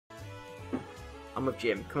I'm with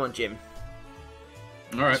Jim. Come on, Jim.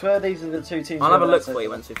 Alright. I swear these are the two teams. I'll have a look for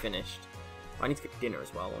you once we've finished. I need to get dinner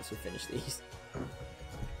as well once we finish these.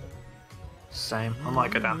 Same. I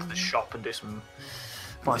might go down to the shop and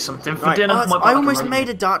buy something for Right. dinner. Oh, My I bag almost of made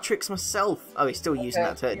a dart tricks myself. Oh, he's still using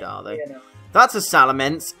that turret dart though. Yeah, no. That's a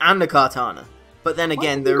Salamence and a Kartana. But then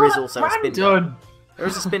again, there is also a spin dart. Brandon! There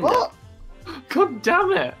is a spin dart. What? God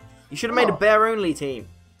damn it! You should have made a bear-only team.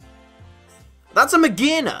 That's a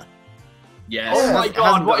Magina. Yes. Oh my Hasn't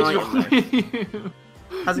god, what got is an your...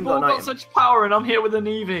 Hasn't You've got all an got item. such power and I'm here with an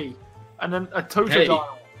Eevee. And then a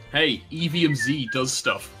Totodile. Hey, EVMZ does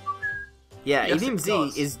stuff. Yeah, Yes, it EVMZ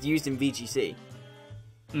does. is used in VGC.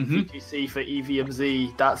 Mm-hmm. VGC for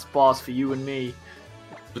EVMZ, that's bars for you and me.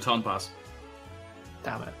 Baton pass.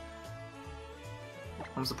 Damn it.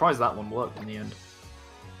 I'm surprised that one worked in the end.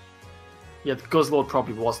 Yeah, the Guzzlord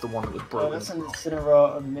probably was the one that was Oh, broken. that's an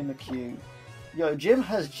Incineroar and Mimikyu. Yo, Jim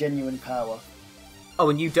has genuine power. Oh,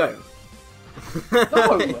 and you don't.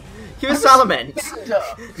 No! You're a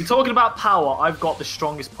Salamence. You're talking about power, I've got the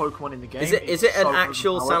strongest Pokemon in the game. Is it It's an so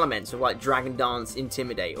actual overpowered. Salamence with like Dragon Dance,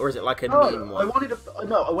 Intimidate, or is it like a No, meme I one? wanted to.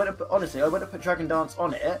 No, I went to put, honestly, I went to put Dragon Dance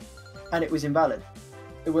on it, and it was invalid.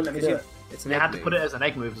 It wouldn't let me do it. It's an They egg had to move. put it as an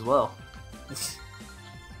egg move as well.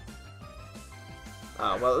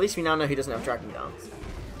 Oh, well, at least we now know who doesn't have Dragon Dance.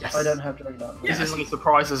 Yes. I don't have Dragon Dance. This only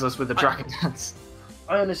surprises us with the Dragon Dance.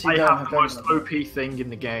 I honestly I don't have have the most Dragon Dance. OP thing in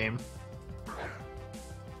the game.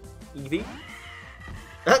 Eevee?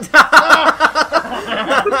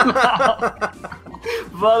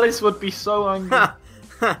 Verlis would be so angry.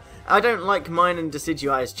 I don't like mine and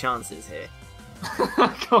Decidueye's chances here.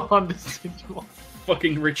 Go on, Decidueye.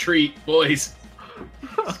 Fucking retreat, boys.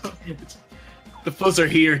 The fuzz are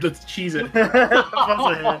here. Let's cheese it.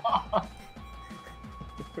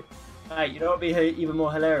 Hey, you know what would be even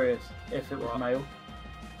more hilarious if it was male?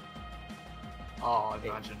 Oh,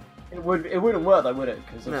 imagine. It wouldn't work though, would it?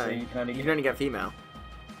 Because No, obviously you can only you can only get female.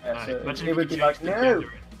 yeah, so Imagine it if would you be like, changed the no,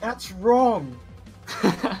 gender that's wrong.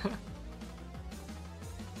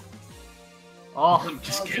 Oh,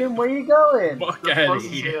 Just Oh, get Jim, where are you going? fuck the out fuzz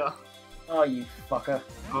of is here. here. Oh, you fucker.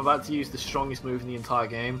 I'm about to use the strongest move in the entire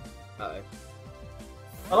game. Uh-oh.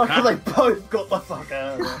 I like how they both got the fuck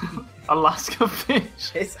out of there. Alaska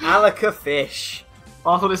fish. It's Alaka Fish.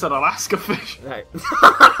 Oh, I thought it said Alaska fish. No.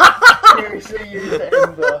 Seriously, you used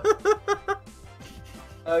Ember.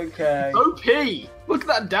 Okay. OP! Look at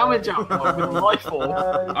that damage output with life orb.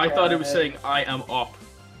 I thought it was saying I am up.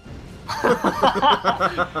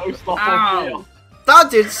 Most off Ow. OP. That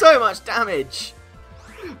did so much damage!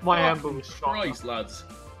 My Ember was strong. Christ, lads.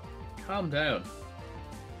 Calm down.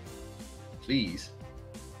 Please.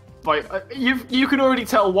 Right, you can already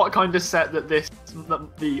tell what kind of set that the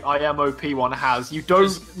IMOP one has. You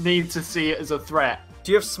don't need to see it as a threat.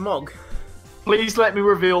 Do you have Smog? Please let me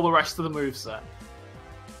reveal the rest of the moveset.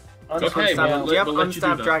 Okay, Unstab- well, do you have we'll let you do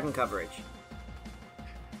Unstab that. Dragon coverage?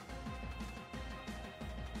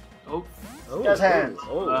 Oh, Oh, Jazz hands.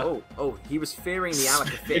 oh, he was fearing the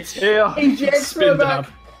Alaka It's Fish. here. EGX spin dab.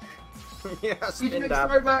 throwback! Yeah, spin EGX dab.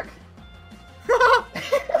 throwback! Oh,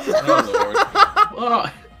 Lord.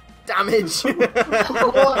 Oh, Damage!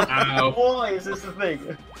 ow. Why is this the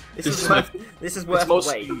thing? This is worth It's the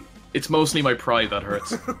wait. It's mostly my pride that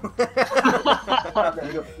hurts. They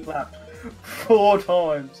got slapped 4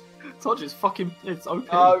 times. Told you it's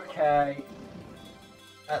OP. Okay.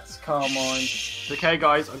 That's Carmine. Okay,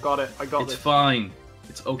 guys, I got it. I got It's this. fine.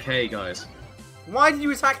 It's okay, guys. Why did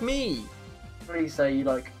you attack me? Please say you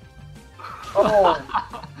like. Oh!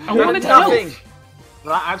 I You wanted did to help. nothing.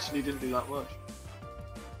 That actually didn't do that much.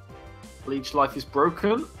 Leech life is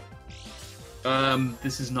broken.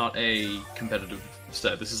 This is not a competitive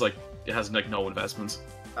set. This is like, it has like no investments.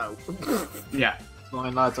 Oh. Yeah.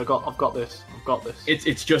 Fine, lads. I've got this. I've got this.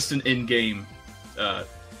 It's just an in-game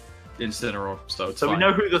Incineroar, so it's So fine. we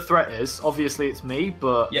know who the threat is. Obviously, it's me,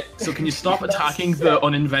 but Yeah, so can you stop attacking the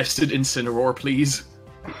uninvested Incineroar, please?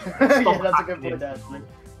 Yeah, that's a good point, actually.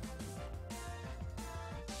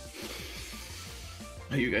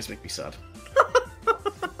 Oh, you guys make me sad.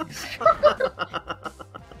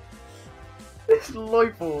 This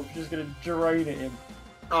life orb's just gonna drain at him.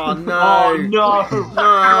 Oh no! oh no!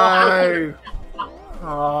 No!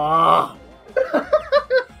 Oh.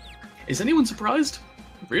 Is anyone surprised?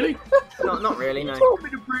 Really? Not really, no. told me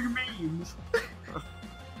to bring memes.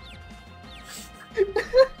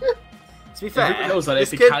 To be fair, Everyone knows that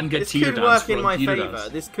this if it can get this Teeter could Dance work in from my Teeter favour. Dance.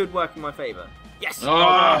 This could work in my favour. Yes!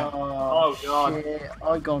 Ah! Oh, God. Shit,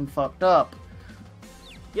 I gone fucked up.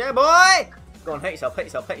 Yeah, boy! Go on, hit yourself, hit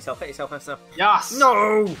yourself, hit yourself, hit yourself, hit yourself. Yes!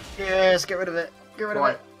 No! Yes, get rid of it. Get rid of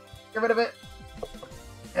Right. it. Get rid of it.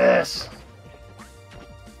 Yes.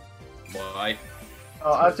 Bye.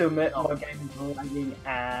 Oh, I have to admit, my game is lagging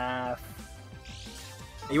AF.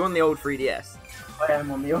 Are you on the old 3DS? I am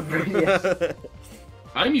on the old 3DS.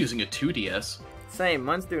 I'm using a 2DS. Same,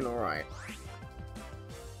 mine's doing alright.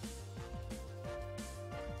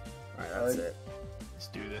 Right, that's it. Let's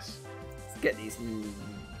do this. Let's get these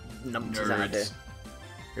numbers out of here. Nerds.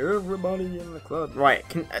 Everybody in the club. Right,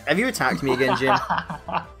 have you attacked me again, Jim?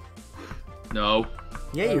 No.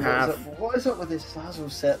 Yeah, you have. What is up with this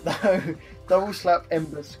Slazzle set, though? Double slap,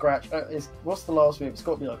 ember, scratch. What's the last move? It's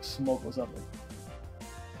got to be like smog or something.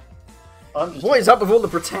 What is up with all the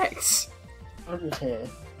protects? I'm just here.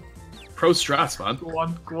 Pro strats, man. Go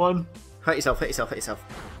on, go on. Hurt yourself, hurt yourself, hurt yourself.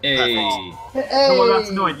 Hey. Hey! No, that's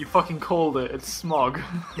annoying. You fucking called it. It's smog.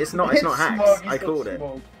 It's not hacks. smog, I it's called got it.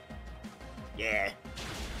 smog. Yeah.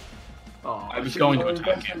 Oh, I was going to Oh,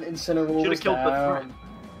 attack him. Should have killed the threat.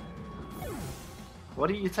 Why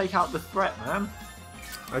didn't you take out the threat, man?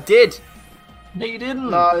 I did. No, you didn't.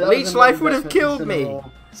 No, that Leech was a life would have investment killed me.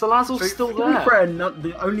 Incineroar. Salazzle's still The only there. threat, not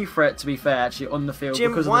the only threat, to be fair, actually on the field.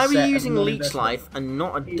 Jim, because why of were the you set using and Leech non-investment. Life and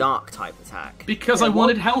not a Dark type attack? Because Yeah, I what?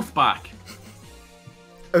 wanted health back.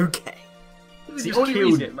 Okay. It's The the only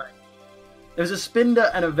killed reason, mate. There was a Spinder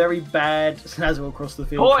and a very bad Snazzle across the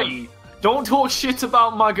field. Boy, don't talk shit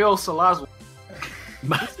about my girl Salazzle.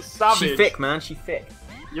 Savage. She thick, man. She thick.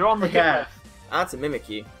 You're on the hit Yeah. left. That's a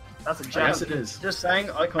Mimikyu. That's a Yes, jam. it is. Just saying,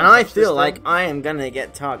 I can't. And I touch feel this like thing. I am gonna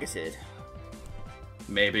get targeted.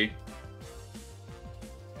 Maybe.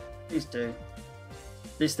 Please do.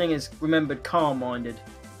 This thing is remembered, calm-minded,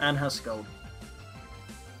 and has Scald.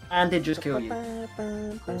 And did just kill you.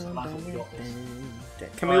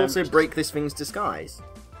 Can we also break this thing's disguise?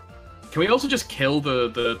 Can we also just kill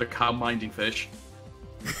the calm-minding fish?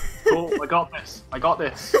 Cool, I got this. I got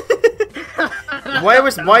this.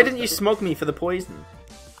 Why didn't you smog me for the poison?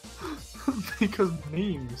 Because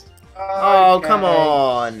memes. Oh, Okay. come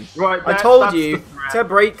on. Right, I told that's you the threat. to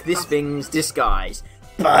break this thing's disguise.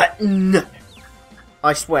 But no.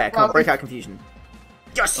 I swear, come on, Well, break out confusion.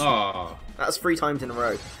 Yes! Oh. That's 3 times in a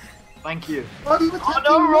row. Thank you. Why are you Oh attacking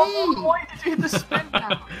no, me? Ron! Why did you hit the spin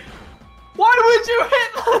now? Why would you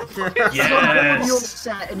hit that? Yes! You're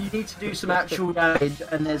set and you need to do some actual damage,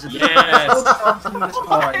 and there's a Yes! chance in the What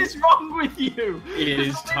sky. is wrong with you? It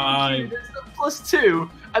is time. There's a +2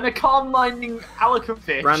 and a calm-minding Alica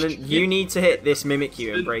fish. Brandon, you need to hit this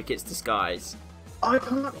Mimikyu and break its disguise. I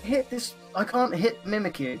can't hit this. I can't hit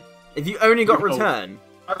Mimikyu. If you only got No. return.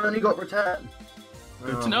 I've only got return.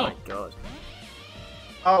 Good Oh to know. my god.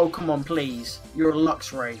 Oh, come on, please. You're a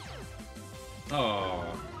Luxray. Oh.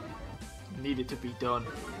 Needed to be done.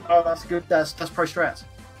 Oh, that's good. That's pro strats.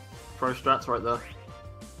 Pro strats right there.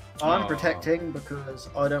 I'm Aw. protecting because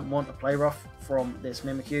I don't want to play rough from this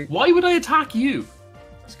Mimikyu. Why would I attack you?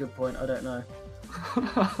 That's a good point. I don't know.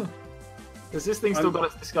 Does this thing still got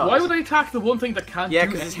its disguise? Why would I attack the one thing that can't Yeah, do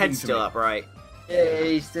because his anything head's to still me? up, right? Yeah,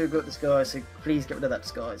 he's still got disguise, so please get rid of that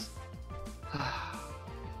disguise.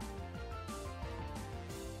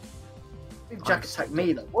 Jack attacked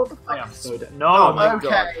me though. What the I fuck? am so dead. No, Oh my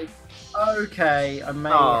Okay. Okay, I may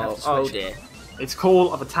have Oh, to oh switch. dear. it's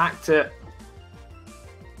cool. I've attacked it.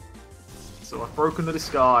 So I've broken the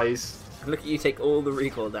disguise. Look at you take all the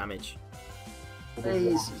recoil damage.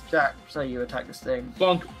 Please, Jack, say you attack this thing.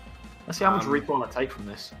 Bonk. Let's see how much recoil I take from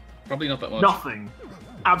this. Probably not that much. Nothing.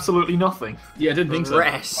 Absolutely nothing. Yeah, I didn't think so.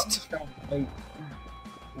 Rest.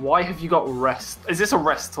 Why have you got rest? Is this a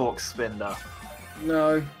rest talk spinner?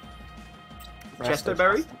 No.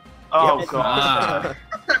 Chesterberry? Oh Yep. god. Ah.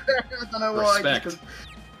 I don't know why. Respect. just 'cause-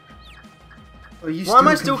 Are you Why am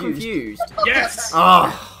I still confused? Yes!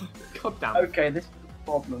 Oh, God damn it. Okay, this is a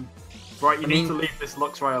problem. Right, you I need mean- to leave this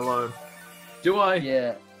Luxray alone. Do I?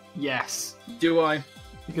 Yeah. Yes. Do I?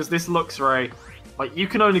 Because this Luxray, like, you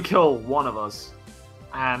can only kill one of us.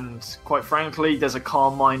 And, quite frankly, there's a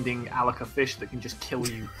calm-minding Alica fish that can just kill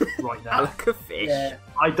you right now. like a fish. Yeah.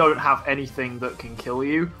 I don't have anything that can kill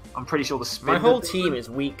you. I'm pretty sure the spin. My whole team is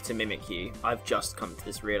weak to Mimikyu. I've just come to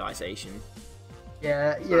this realization.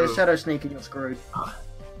 Yeah, So- Shadow Sneak and you're screwed.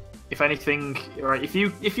 If anything, right? If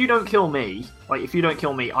you don't kill me, like if you don't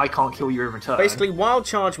kill me, I can't kill you in return. Basically, Wild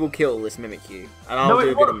Charge will kill this Mimikyu, and I'll no, do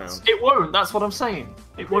it a good won't. amount. It won't. That's what I'm saying.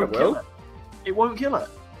 It won't it kill will. it. It won't kill it.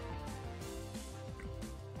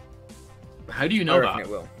 How do you I know reckon that? it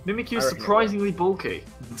will. Mimikyu I is reckon it surprisingly bulky,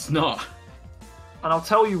 It's not. and I'll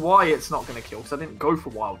tell you why it's not going to kill. Because I didn't go for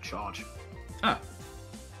Wild Charge. Ah.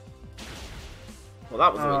 Well,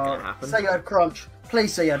 that was always going to happen. Say you had Crunch.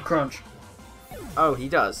 Please say you had Crunch. Oh, he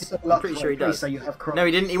does. It's a I'm pretty Luxray. sure he Please does. say you have Crunch. No,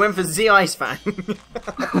 he didn't. He went for Z Ice Fang.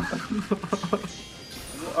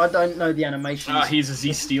 I don't know the animations. Ah, he's a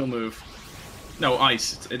Z Steel move. No,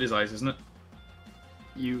 ice. It is ice, isn't it?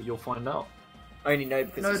 You'll find out. I only know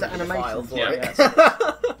because No, it's the in the file animations. for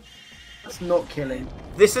Yeah. it. That's not killing.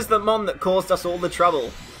 This is the mon that caused us all the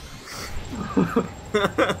trouble.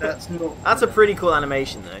 That's not. That's a pretty cool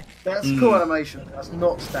animation, though. That's cool animation. That's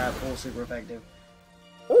not stab or super effective.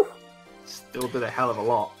 Ooh. Still did a hell of a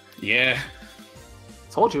lot. Yeah.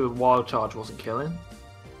 Told you Wild Charge wasn't killing.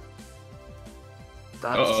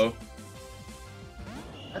 That's, Uh-oh.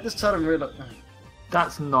 I just suddenly realised.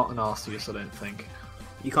 That's not an Arceus, I don't think.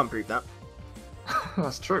 You can't prove that.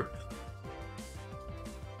 That's true.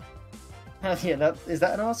 Yeah, that is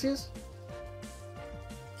that an Arceus?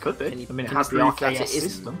 Could be. Can you- I mean, it can has you the prove that RKS it isn't?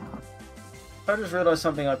 system. I just realised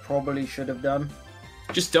something I probably should have done.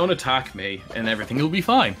 Just don't attack me, and everything will be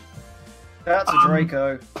fine. That's a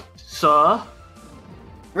Draco. Sir?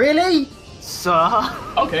 Really? Sir?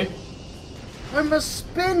 Okay. I'm a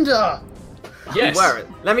Spinder! Yes. You were it.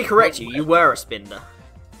 Let me correct you. You were a Spinder.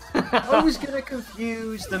 I was gonna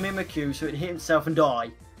confuse the Mimikyu so it'd hit himself and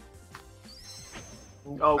die.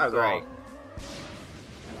 Oh, Oh, God. great.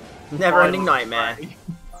 Never-ending nightmare.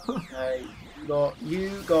 Hey,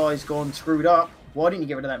 you guys gone screwed up. Why didn't you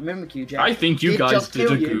get rid of that Mimikyu, Jack? I think you Did guys just did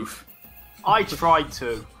kill a you. goof. I tried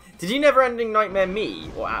to. Did you never-ending nightmare me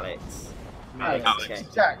or Alex? Alex, Okay.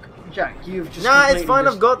 Jack, you've just. Nah, it's completely fine.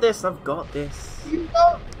 just- I've got this. I've got this. You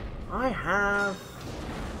don't. I have.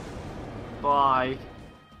 Bye.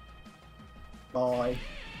 Bye.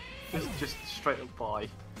 Just straight up bye.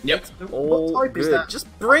 Yep. All type is good. that? Just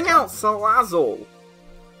bring out Salazzle.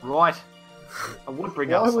 Right. I would bring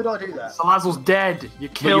Why out. would I do that? Salazzle's dead. You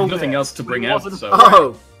But killed you've nothing it. else to bring It out, wasn't- so...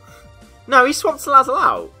 Oh. No, he swapped Salazzle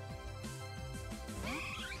out.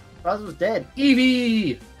 Baz was dead.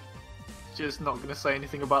 Eevee! Just not gonna say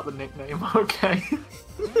anything about the nickname. Okay.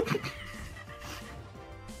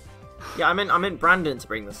 Yeah, I meant Brandon to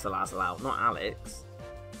bring the Salazzle out, not Alex.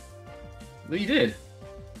 No, you did.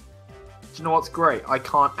 Do you know what's great? I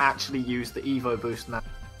can't actually use the Evo boost now.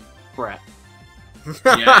 Brett.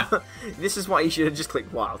 Yeah. This is why you should have just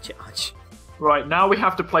clicked Wild Charge. Right, now we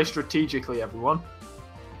have to play strategically, everyone.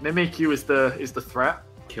 Mimikyu is the threat.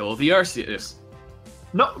 Kill the Arceus.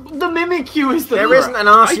 No, the Mimikyu is the There threat. isn't an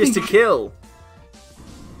Arceus think- to kill.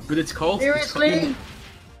 But it's called... Seriously?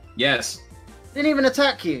 Yes. Didn't even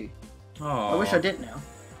attack you. Oh. I wish I did now.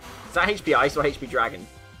 Is that HP Ice or HP Dragon?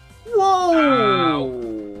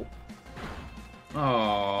 Whoa!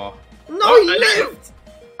 Oh. No, he lived!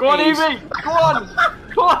 Go on, Please. Evie! Go on!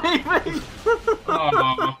 Go on, Evie!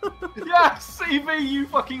 Oh. Yes, Evie, you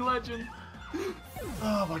fucking legend!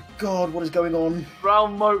 Oh my god, what is going on?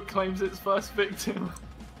 Brown Moat claims its first victim.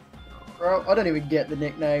 Bro, I don't even get the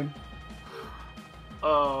nickname.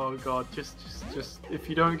 Oh god, just if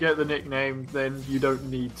you don't get the nickname, then you don't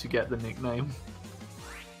need to get the nickname.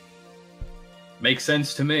 Makes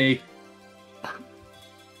sense to me.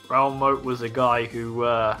 Brown Moat was a guy who,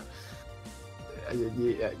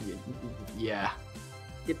 yeah,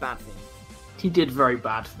 Did bad things. he did very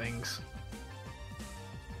bad things.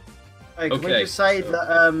 Hey, can we Okay, just say so-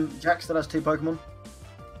 that Jack still has 2 Pokemon?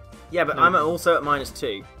 Yeah, but I'm also at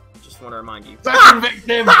 -2. Just want to remind you. Second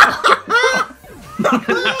victim!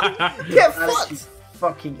 Get Alex, you fucked!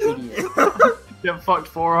 fucking idiot. Get fucked,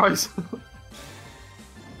 Four Eyes.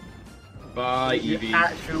 Bye, You Eevee.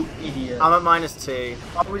 actual idiot. I'm at -2.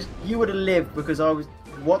 You would have lived because I was.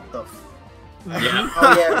 What the? Yeah.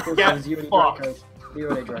 Oh yeah, of course Get it was you and fucked. Draco. You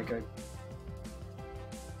and Draco.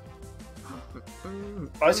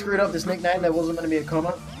 I screwed up this nickname. There wasn't going to be a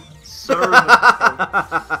comma. Sun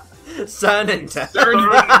Sun and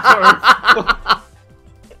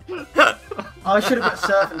I should have got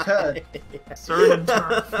Surf and Turd. and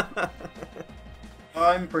Turf.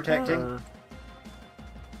 I'm protecting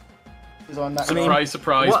because I'm that. Surprise,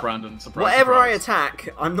 surprise, What- Brandon. Surprise, Whatever I surprise. attack,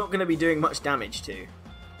 I'm not going to be doing much damage to.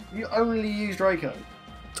 You only use Draco.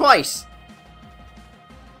 Twice!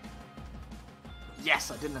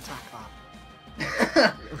 Yes, I didn't attack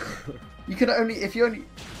that. You can only if you only.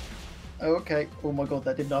 Oh okay. Oh my god,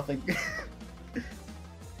 that did nothing.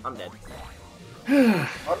 I'm dead.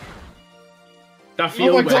 That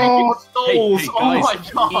feels my bad. God. Souls! Hey, Oh guys,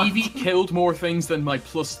 my god! Eevee killed more things than my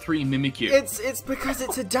 +3 Mimikyu. It's because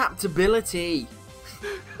it's adaptability.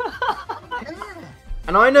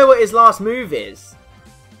 And I know what his last move is.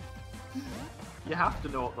 You have to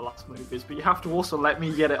know what the last move is, but you have to also let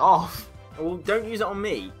me get it off. Well, don't use it on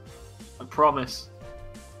me. I promise.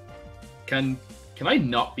 Can I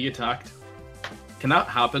not be attacked? Can that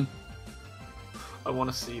happen? I want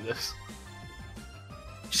to see this.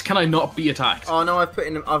 Just can I not be attacked? Oh no,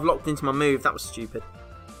 I've locked into my move. That was stupid.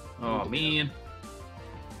 Oh man.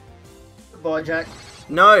 Goodbye, Jack.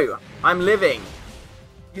 No, I'm living.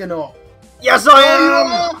 You're not. Yes, I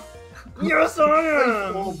am! Yes, I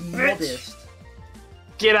am! Or Bitch! modest.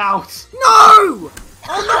 Get out! No!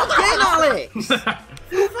 I'm not getting Alex! For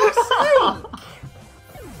fuck's sake!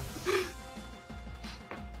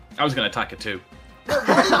 I was gonna attack it too.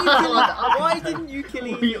 Why didn't you kill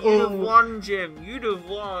Evie? You'd have won, Jim. You'd have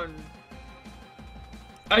won.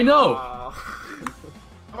 I know! Oh.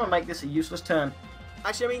 I'm gonna make this a useless turn.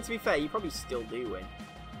 Actually, I mean, to be fair, you probably still do win.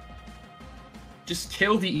 Just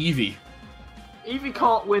kill the Eevee. Eevee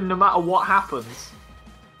can't win no matter what happens.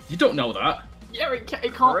 You don't know that. Yeah, it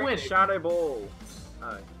can't Great win. Shadow Ball.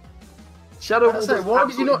 Oh. Shadow Ball. Why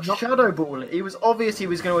did you not Shadow Ball it? It was obvious he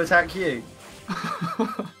was going to attack you.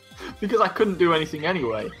 Because I couldn't do anything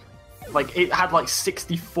anyway. Like, it had like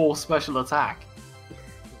 64 special attack.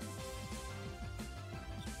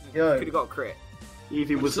 Go. Could have got a crit.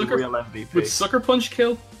 Eevee was the Sucker- real MVP. Would Sucker Punch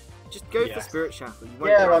kill? Just go for Yes. Spirit Shackle. You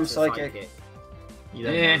won't Yeah, get I'm onto the psychic. sidekick. You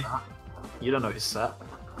don't Eh. know that. You don't know his set.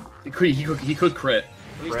 He could crit.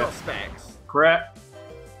 At least not Specs. Crit.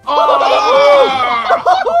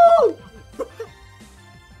 Oh!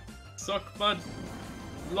 Suck my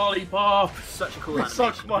lollipop. Such a cool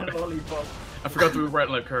Suck animation. my lollipop. I forgot to write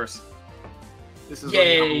like curse. This is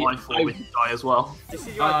Yay. when you have a life form and you die as well. This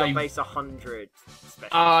is your I- base 100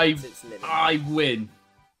 special. I It's limit. win.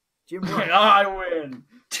 Jim won. I win.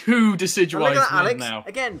 2 And look Decidueyes at that, win Alex. now.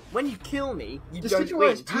 Again, when you kill me, you The don't Decidueye's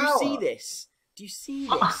win. Do you see power. this? Do you see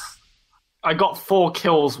this? I got 4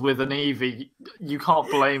 kills with an Eevee. You can't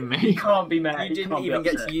blame You me. can't be mad. You didn't can't be even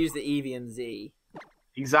get upset. to use the Eevee and Z.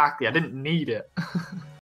 Exactly, I didn't need it.